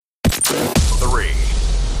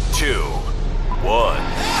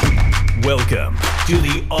Welcome to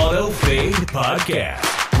the Auto Fade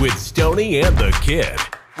Podcast with Stoney and the Kid,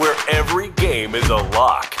 where every game is a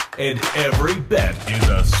lock and every bet is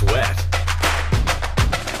a sweat.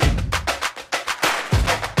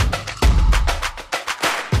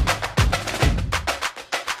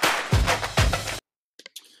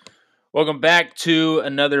 Welcome back to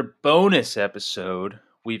another bonus episode.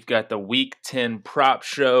 We've got the Week 10 prop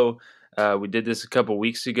show. We did this a couple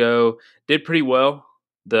weeks ago. Did pretty well.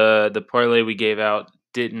 The parlay we gave out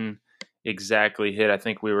didn't exactly hit. I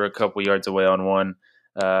think we were a couple yards away on one.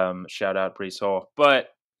 Shout out Brees Hall. But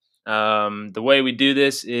the way we do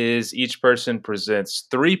this is each person presents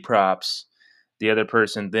three props. The other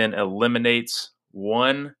person then eliminates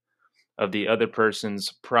one of the other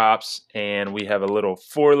person's props, and we have a little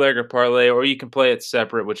four-legger parlay, or you can play it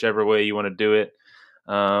separate, whichever way you want to do it.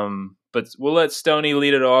 But we'll let Stoney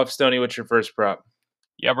lead it off. Stoney, what's your first prop?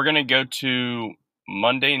 Yeah, we're going to go to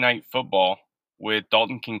Monday Night Football with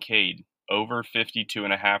Dalton Kincaid, over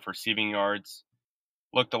 52.5 receiving yards.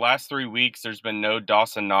 Look, the last 3 weeks, there's been no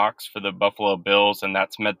Dawson Knox for the Buffalo Bills, and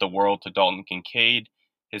that's meant the world to Dalton Kincaid.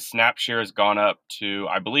 His snap share has gone up to,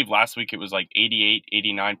 I believe last week it was like 88,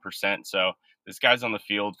 89%. So this guy's on the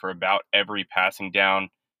field for about every passing down.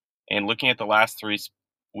 And looking at the last 3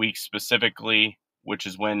 weeks specifically, which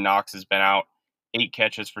is when Knox has been out, 8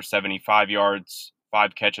 catches for 75 yards,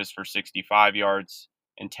 5 catches for 65 yards,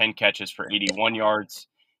 and 10 catches for 81 yards.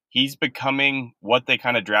 He's becoming what they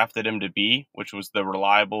kind of drafted him to be, which was the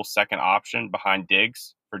reliable second option behind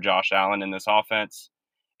Diggs for Josh Allen in this offense.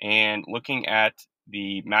 And looking at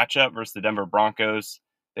the matchup versus the Denver Broncos,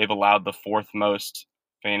 they've allowed the 4th most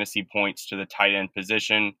fantasy points to the tight end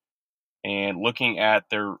position. And looking at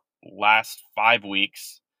their last 5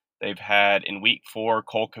 weeks, they've had in week 4,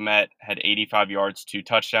 Cole Kmet had 85 yards, 2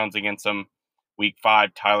 touchdowns against them. Week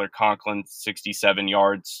 5, Tyler Conklin, 67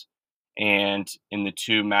 yards. And in the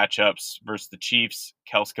 2 matchups versus the Chiefs,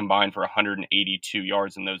 Kels combined for 182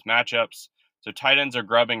 yards in those matchups. So tight ends are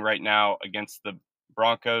grubbing right now against the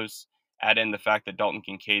Broncos. Add in the fact that Dalton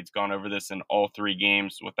Kincaid's gone over this in all 3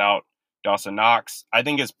 games without Dawson Knox. I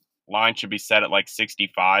think his line should be set at like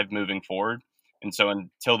 65 moving forward. And so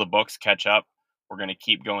until the books catch up, we're going to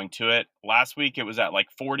keep going to it. Last week, it was at like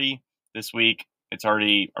 40. This week, it's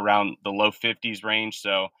already around the low 50s range.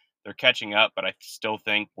 So they're catching up, but I still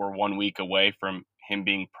think we're 1 week away from him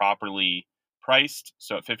being properly priced.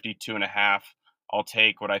 So at 52.5, I'll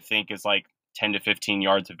take what I think is like 10 to 15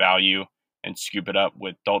 yards of value and scoop it up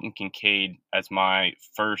with Dalton Kincaid as my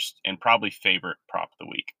first and probably favorite prop of the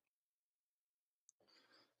week.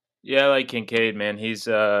 Yeah, I like Kincaid, man. He's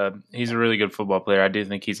a really good football player. I do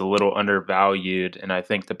think he's a little undervalued, and I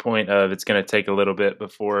think the point of it's going to take a little bit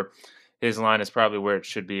before his line is probably where it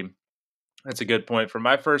should be. That's a good point. For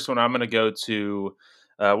my first one, I'm going to go to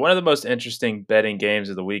one of the most interesting betting games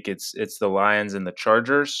of the week. It's the Lions and the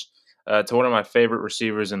Chargers, to one of my favorite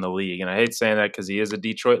receivers in the league. And I hate saying that because he is a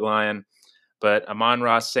Detroit Lion, but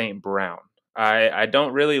Amon-Ra St. Brown. I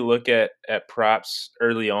don't really look at props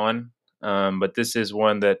early on, but this is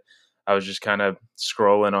one that I was just kind of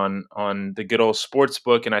scrolling on the good old sports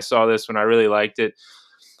book, and I saw this one. I really liked it.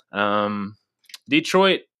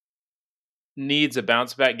 Detroit needs a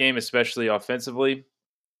bounce-back game, especially offensively,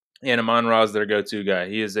 and Amon-Ra is their go-to guy.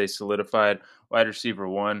 He is a solidified wide receiver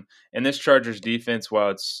 1. And this Chargers defense, while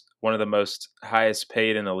it's one of the most highest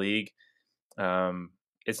paid in the league,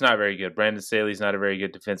 it's not very good. Brandon Staley's not a very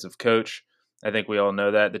good defensive coach. I think we all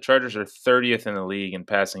know that. The Chargers are 30th in the league in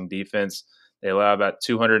passing defense. They allow about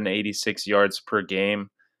 286 yards per game.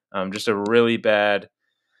 Just a really bad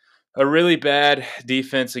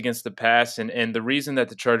defense against the pass. And the reason that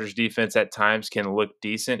the Chargers defense at times can look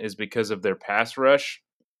decent is because of their pass rush.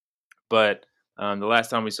 But the last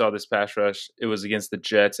time we saw this pass rush, it was against the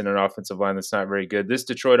Jets and an offensive line that's not very good. This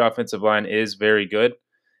Detroit offensive line is very good.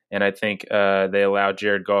 And I think they allowed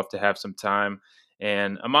Jared Goff to have some time.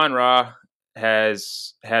 And Amon-Ra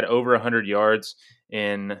has had over 100 yards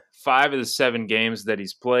in 5 of the 7 games that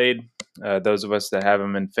he's played. Those of us that have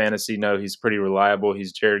him in fantasy know he's pretty reliable.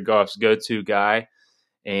 He's Jared Goff's go-to guy.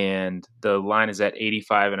 And the line is at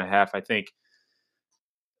 85.5. I think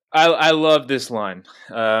I love this line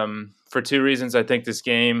for 2 reasons. I think this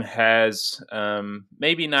game has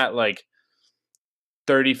maybe not like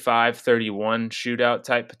 35-31 shootout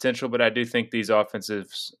type potential, but I do think these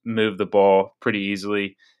offensives move the ball pretty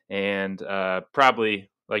easily. And probably,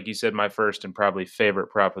 like you said, my first and probably favorite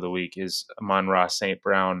prop of the week is Amon-Ra St.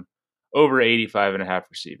 Brown, over 85.5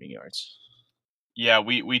 receiving yards. Yeah,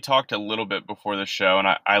 we talked a little bit before the show, and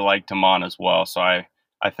I liked Amon as well, so I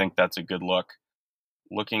think that's a good look.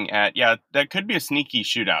 looking at, that could be a sneaky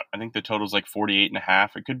shootout. I think the total's like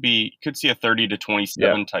 48.5. Could see a 30 to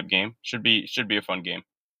 27 type game. Should be a fun game.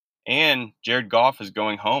 And Jared Goff is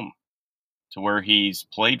going home to where he's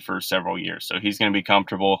played for several years. So he's going to be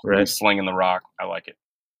comfortable. Right. He's slinging the rock. I like it.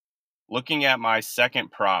 Looking at my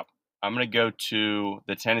second prop, I'm going to go to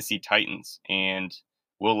the Tennessee Titans and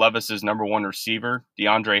Will Levis's number one receiver,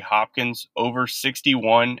 DeAndre Hopkins, over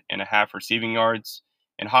 61.5 receiving yards.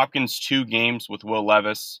 And Hopkins, 2 games with Will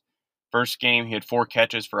Levis. First game, he had 4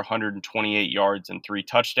 catches for 128 yards and 3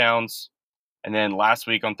 touchdowns. And then last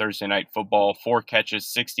week on Thursday Night Football, 4 catches,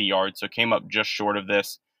 60 yards, so came up just short of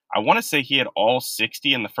this. I want to say he had all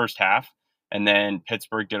 60 in the first half, and then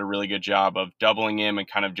Pittsburgh did a really good job of doubling him and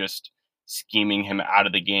kind of just scheming him out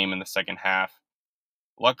of the game in the second half.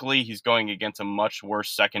 Luckily, he's going against a much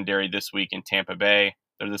worse secondary this week in Tampa Bay.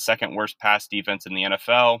 They're the second worst pass defense in the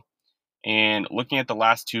NFL. And looking at the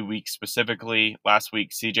last 2 weeks specifically, last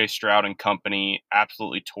week, CJ Stroud and company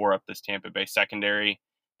absolutely tore up this Tampa Bay secondary.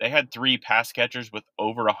 They had 3 pass catchers with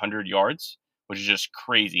over 100 yards, which is just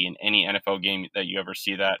crazy in any NFL game that you ever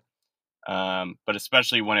see that. But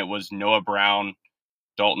especially when it was Noah Brown,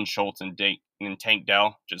 Dalton Schultz, and Tank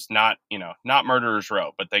Dell, just not murderer's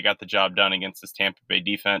row, but they got the job done against this Tampa Bay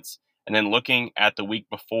defense. And then looking at the week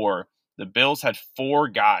before, the Bills had 4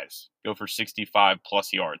 guys go for 65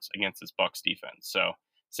 plus yards against this Bucs defense. So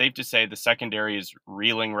safe to say the secondary is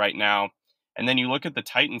reeling right now. And then you look at the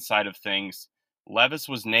Titans side of things, Levis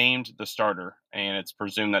was named the starter, and it's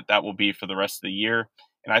presumed that that will be for the rest of the year.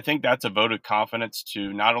 And I think that's a vote of confidence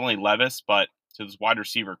to not only Levis, but to this wide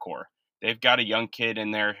receiver core. They've got a young kid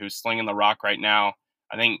in there who's slinging the rock right now.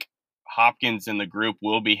 I think Hopkins and the group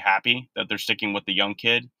will be happy that they're sticking with the young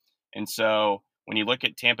kid. And so when you look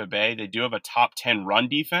at Tampa Bay, they do have a top 10 run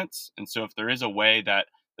defense. And so if there is a way that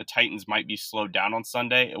the Titans might be slowed down on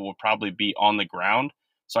Sunday, it will probably be on the ground.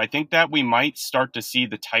 So I think that we might start to see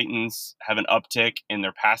the Titans have an uptick in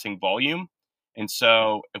their passing volume. And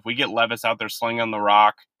so if we get Levis out there slinging on the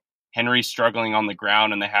rock, Henry's struggling on the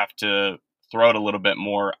ground, and they have to throw it a little bit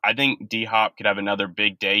more, I think D-Hop could have another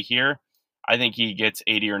big day here. I think he gets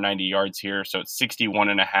 80 or 90 yards here. So it's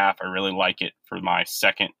 61.5. I really like it for my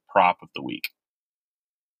second prop of the week.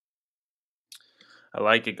 I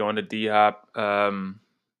like it going to D-Hop.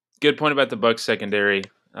 Good point about the Bucs secondary.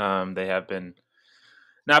 They have been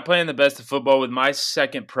not playing the best of football. With my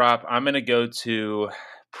second prop, I'm going to go to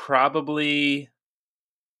probably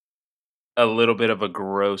a little bit of a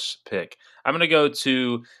gross pick. I'm going to go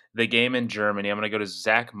to the game in Germany. I'm going to go to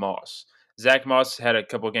Zach Moss. Zach Moss had a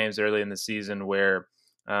couple games early in the season where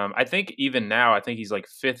I think even now, I think he's like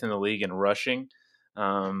 5th in the league in rushing.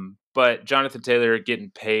 But Jonathan Taylor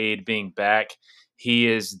getting paid, being back, he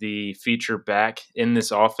is the feature back in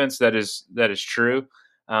this offense. That is true.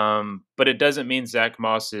 But it doesn't mean Zach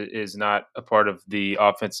Moss is not a part of the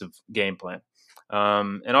offensive game plan.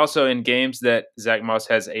 And also in games that Zach Moss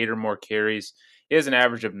has 8 or more carries, he has an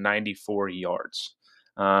average of 94 yards.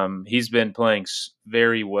 He's been playing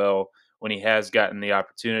very well when he has gotten the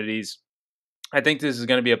opportunities. I think this is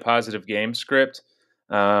going to be a positive game script.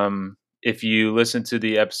 If you listen to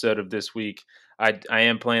the episode of this week, I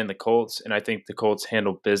am playing the Colts, and I think the Colts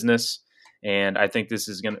handle business. And I think this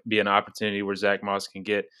is going to be an opportunity where Zach Moss can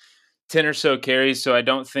get 10 or so carries. So I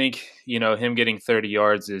don't think, him getting 30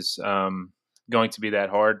 yards is going to be that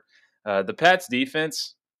hard. The Pats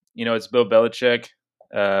defense, it's Bill Belichick.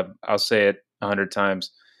 I'll say it 100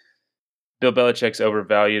 times. Bill Belichick's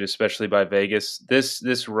overvalued, especially by Vegas.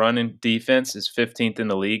 This running defense is 15th in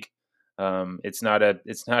the league. It's not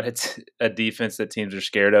a defense that teams are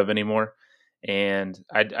scared of anymore. And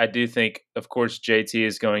I do think, of course, JT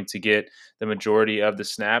is going to get the majority of the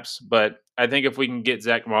snaps. But I think if we can get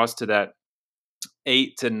Zach Moss to that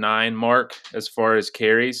 8 to 9 mark as far as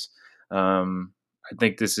carries, I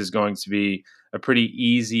think this is going to be a pretty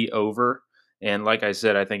easy over. And like I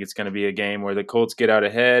said, I think it's going to be a game where the Colts get out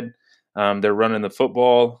ahead. They're running the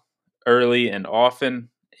football early and often.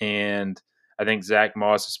 And I think Zach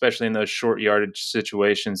Moss, especially in those short yardage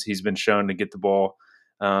situations, he's been shown to get the ball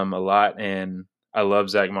a lot. And I love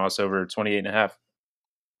Zach Moss over 28.5.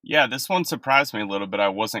 Yeah, this one surprised me a little bit.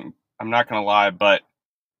 I'm not going to lie, but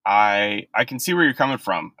I can see where you're coming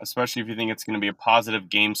from, especially if you think it's going to be a positive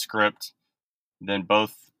game script. Then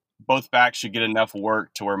both backs should get enough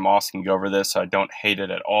work to where Moss can go over this. So I don't hate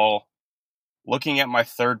it at all. Looking at my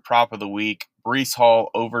third prop of the week, Breece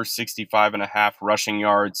Hall over 65.5 rushing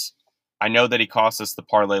yards. I know that he cost us the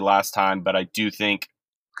parlay last time, but I do think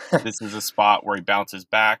this is a spot where he bounces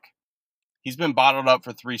back. He's been bottled up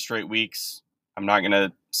for 3 straight weeks. I'm not going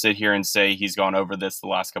to sit here and say he's gone over this the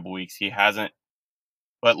last couple weeks. He hasn't.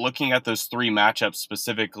 But looking at those three matchups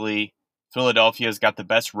specifically, Philadelphia's got the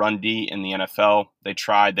best run D in the NFL. They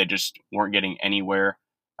tried, they just weren't getting anywhere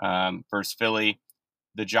versus Philly.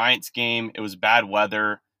 The Giants game, it was bad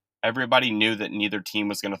weather. Everybody knew that neither team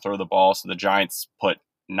was going to throw the ball, so the Giants put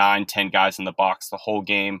 9, 10 guys in the box the whole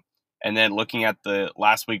game. And then looking at the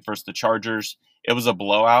last week versus the Chargers, it was a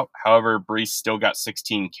blowout. However, Brees still got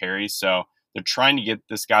 16 carries, so they're trying to get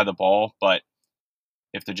this guy the ball, but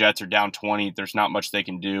if the Jets are down 20, there's not much they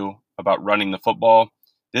can do about running the football.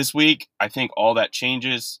 This week, I think all that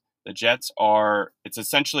changes. The Jets it's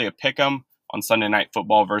essentially a pick 'em on Sunday Night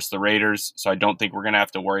Football versus the Raiders, so I don't think we're going to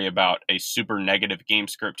have to worry about a super negative game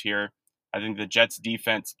script here. I think the Jets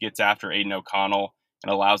defense gets after Aiden O'Connell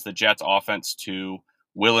and allows the Jets offense to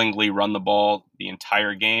willingly run the ball the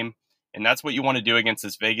entire game, and that's what you want to do against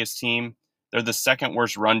this Vegas team. They're the second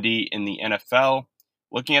worst run D in the NFL.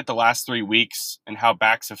 Looking at the last 3 weeks and how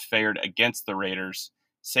backs have fared against the Raiders,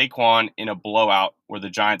 Saquon in a blowout where the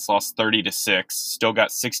Giants lost 30-6, still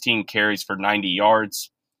got 16 carries for 90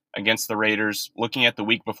 yards against the Raiders. Looking at the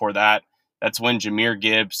week before that, that's when Jahmyr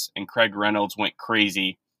Gibbs and Craig Reynolds went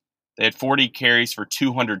crazy. They had 40 carries for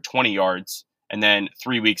 220 yards. And then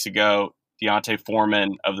 3 weeks ago, Deontay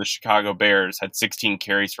Foreman of the Chicago Bears had 16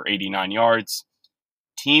 carries for 89 yards.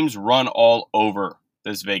 Teams run all over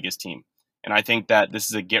this Vegas team. And I think that this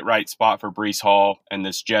is a get-right spot for Breece Hall and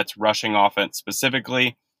this Jets rushing offense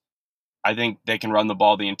specifically. I think they can run the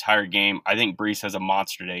ball the entire game. I think Breece has a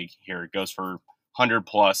monster day here. It goes for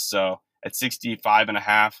 100+. So at 65.5,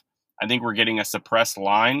 I think we're getting a suppressed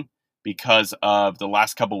line because of the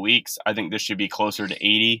last couple weeks. I think this should be closer to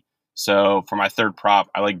 80. So for my third prop,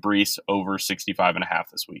 I like Breece over 65.5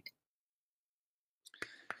 this week.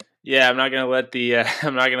 Yeah, I'm not gonna let the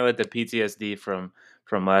PTSD from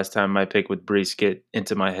last time my pick with Breece get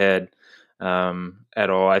into my head at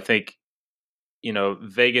all. I think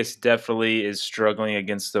Vegas definitely is struggling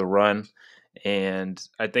against the run, and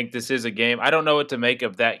I think this is a game. I don't know what to make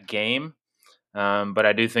of that game, but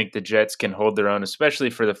I do think the Jets can hold their own,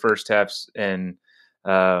 especially for the first halves, and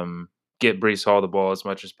get Breece Hall the ball as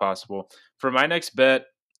much as possible. For my next bet,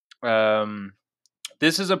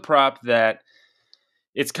 this is a prop that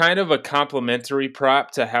it's kind of a complementary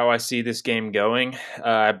prop to how I see this game going.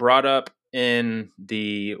 I brought up in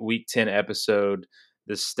the Week 10 episode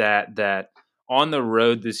the stat that on the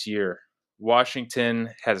road this year, Washington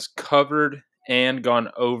has covered and gone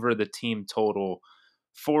over the team total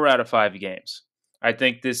 4 out of 5 games. I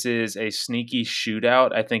think this is a sneaky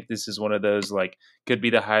shootout. I think this is one of those could be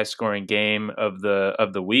the highest scoring game of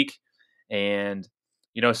the week. And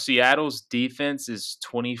Seattle's defense is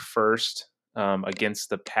 21st against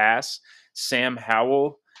the pass. Sam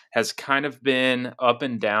Howell has kind of been up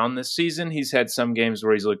and down this season. He's had some games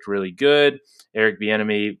where he's looked really good. Eric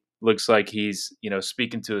Bieniemy looks like he's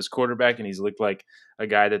speaking to his quarterback, and he's looked like a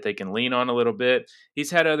guy that they can lean on a little bit.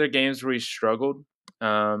 He's had other games where he's struggled,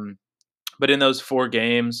 but in those 4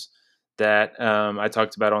 games that I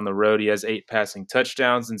talked about on the road, he has 8 passing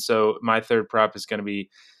touchdowns. And so my third prop is going to be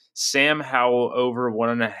Sam Howell over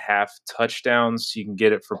 1.5 touchdowns. You can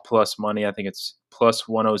get it for plus money. I think it's plus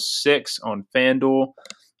 106 on FanDuel.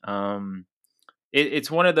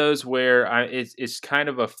 It's one of those where it's kind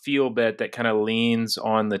of a feel bet that kind of leans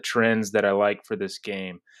on the trends that I like for this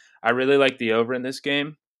game. I really like the over in this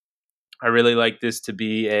game. I really like this to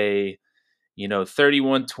be a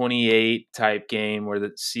 31-28 type game where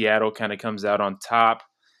the Seattle kind of comes out on top.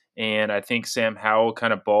 And I think Sam Howell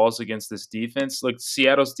kind of balls against this defense. Look,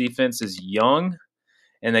 Seattle's defense is young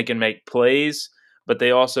and they can make plays, but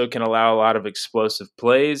they also can allow a lot of explosive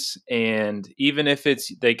plays. And even if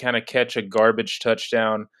they kind of catch a garbage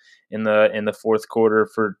touchdown in the fourth quarter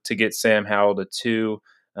to get Sam Howell to 2,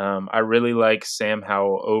 I really like Sam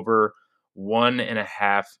Howell over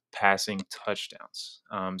 1.5 passing touchdowns.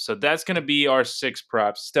 So that's going to be our 6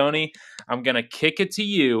 props. Stoney, I'm going to kick it to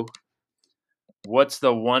you. What's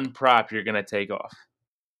the one prop you're going to take off?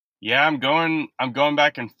 Yeah, I'm going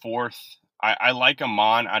back and forth. I like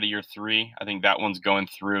Amon out of your 3. I think that one's going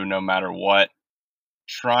through no matter what.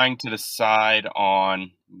 Trying to decide on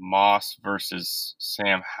Moss versus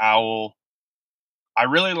Sam Howell. I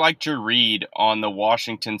really liked your read on the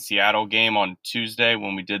Washington-Seattle game on Tuesday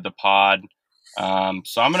when we did the pod.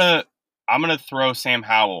 So I'm gonna throw Sam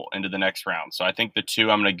Howell into the next round. So I think the 2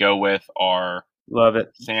 I'm gonna go with are Love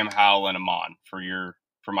it. Sam Howell and Amon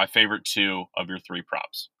for my favorite 2 of your 3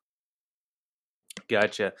 props.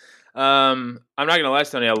 Gotcha. I'm not gonna lie,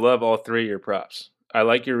 Stoney. I love all 3 of your props. I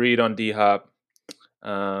like your read on D-Hop.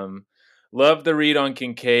 Love the read on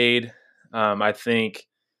Kincaid. I think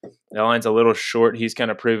that line's a little short. He's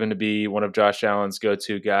kind of proven to be one of Josh Allen's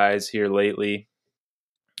go-to guys here lately.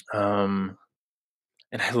 And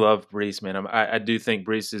I love Brees, man. I do think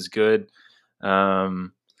Brees is good.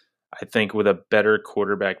 I think with a better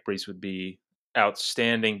quarterback, Brees would be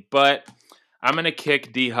outstanding. But I'm gonna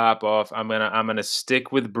kick D-Hop off. I'm gonna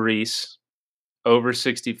stick with Brees over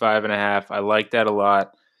 65.5. I like that a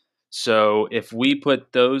lot. So if we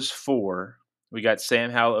put those four, we got Sam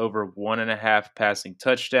Howell over 1.5 passing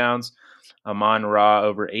touchdowns, Amon-Ra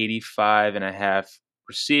over 85.5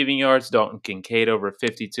 receiving yards, Dalton Kincaid over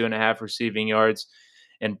 52.5 receiving yards,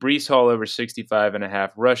 and Brees Hall over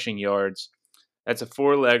 65.5 rushing yards. That's a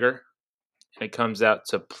four-legger, and it comes out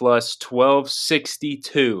to plus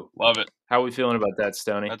 1262. Love it. How are we feeling about that,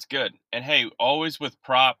 Stoney? That's good. And hey, always with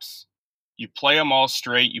props, you play them all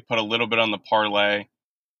straight. You put a little bit on the parlay.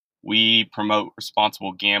 We promote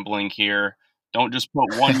responsible gambling here. Don't just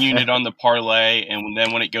put one unit on the parlay, and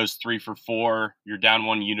then when it goes 3 for 4, you're down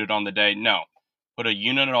 1 unit on the day. No, put a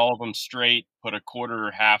unit on all of them straight. Put a quarter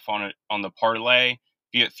or half on it on the parlay. If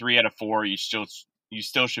you get 3 out of 4, you still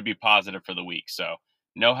should be positive for the week. So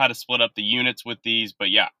know how to split up the units with these.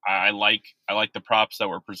 But yeah, I like the props that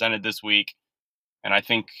were presented this week, and I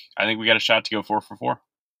think we got a shot to go 4 for 4.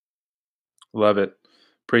 Love it.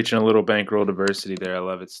 Preaching a little bankroll diversity there. I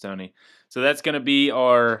love it, Stoney. So that's going to be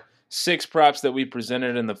our 6 props that we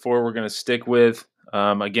presented, and the 4 we're going to stick with.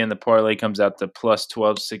 Again, the parlay comes out to plus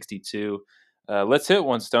 1262. Let's hit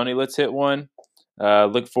one, Stoney. Let's hit one.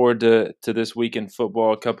 Look forward to this week in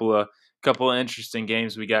football. A couple of interesting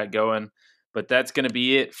games we got going. But that's going to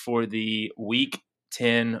be it for the Week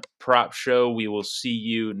 10 prop show. We will see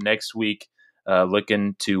you next week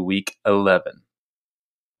looking to Week 11.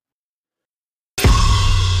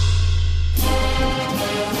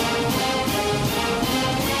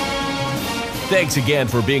 Thanks again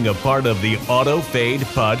for being a part of the Auto Fade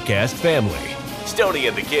podcast family. Stoney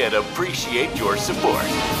and the Kid appreciate your support.